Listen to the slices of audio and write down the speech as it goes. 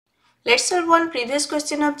Let's solve one previous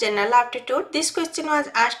question of general aptitude. This question was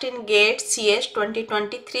asked in GATE CS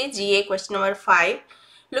 2023 GA question number 5.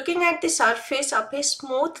 Looking at the surface of a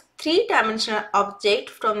smooth three-dimensional object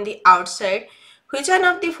from the outside, which one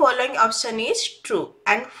of the following option is true?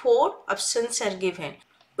 And 4 options are given.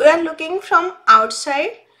 We are looking from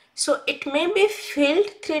outside, so it may be filled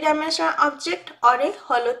three-dimensional object or a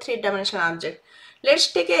hollow three-dimensional object.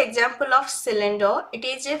 Let's take an example of cylinder. It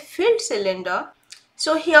is a filled cylinder.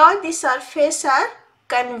 So here the surface are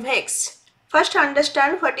convex. First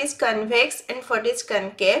understand what is convex and what is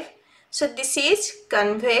concave. So this is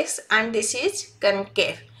convex and this is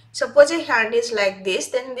concave. Suppose a hand is like this,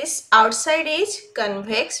 then this outside is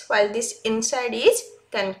convex while this inside is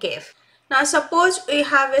concave. Now suppose we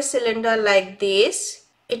have a cylinder like this.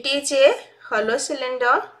 It is a hollow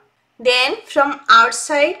cylinder. Then from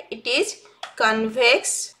outside it is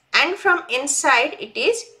convex and from inside it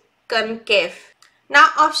is concave. Now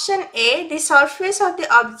option A, the surface of the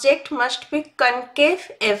object must be concave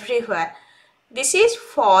everywhere. This is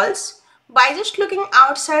false. By just looking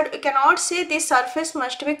outside, we cannot say the surface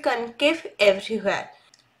must be concave everywhere.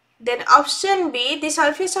 Then option B, the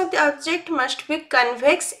surface of the object must be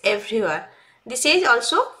convex everywhere. This is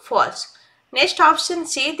also false. Next option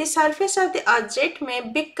C, the surface of the object may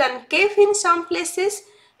be concave in some places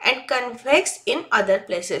and convex in other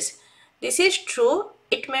places. This is true.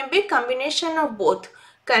 It may be combination of both,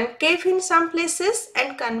 concave in some places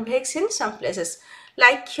and convex in some places.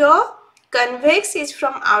 Like here, convex is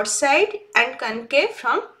from outside and concave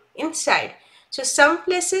from inside. So some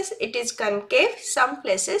places it is concave, some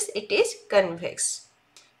places it is convex.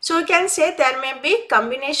 So we can say there may be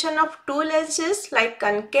combination of two lenses like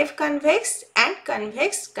concave convex and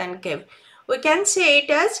convex concave. We can say it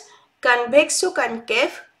as convexo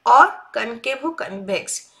concave or concavo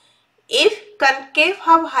convex. If concave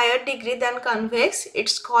have higher degree than convex,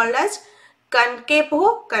 it's called as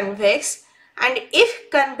concavo convex, and if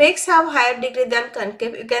convex have higher degree than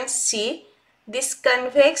concave, you can see this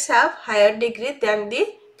convex have higher degree than the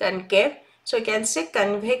concave, so you can say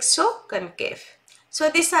convexo concave. So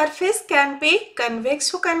the surface can be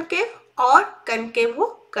convexo concave or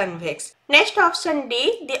concavo convex. Next option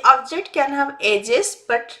D, the object can have edges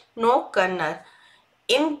but no corner.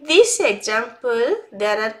 In this example,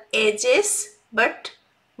 there are edges but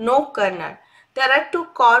no corner. There are two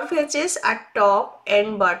curved edges at top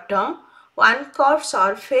and bottom, one curved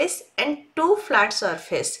surface and two flat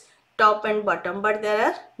surface, top and bottom, but there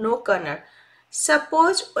are no corner.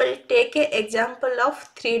 Suppose we'll take an example of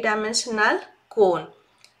three-dimensional cone.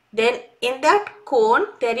 Then in that cone,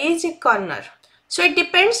 there is a corner. So it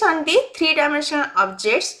depends on the three-dimensional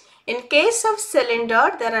objects. In case of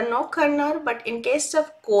cylinder, there are no corner, but in case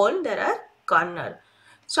of cone, there are corner.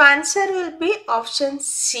 So answer will be option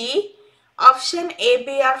C. Option A,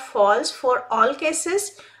 B are false for all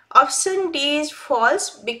cases. Option D is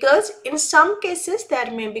false because in some cases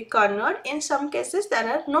there may be corner, in some cases there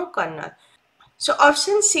are no corner. So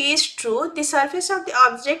option C is true. The surface of the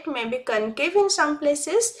object may be concave in some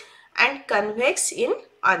places and convex in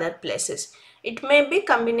other places. It may be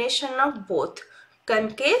combination of both,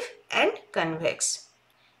 concave and convex.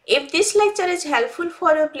 If this lecture is helpful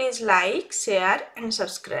for you, please like, share and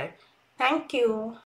subscribe. Thank you.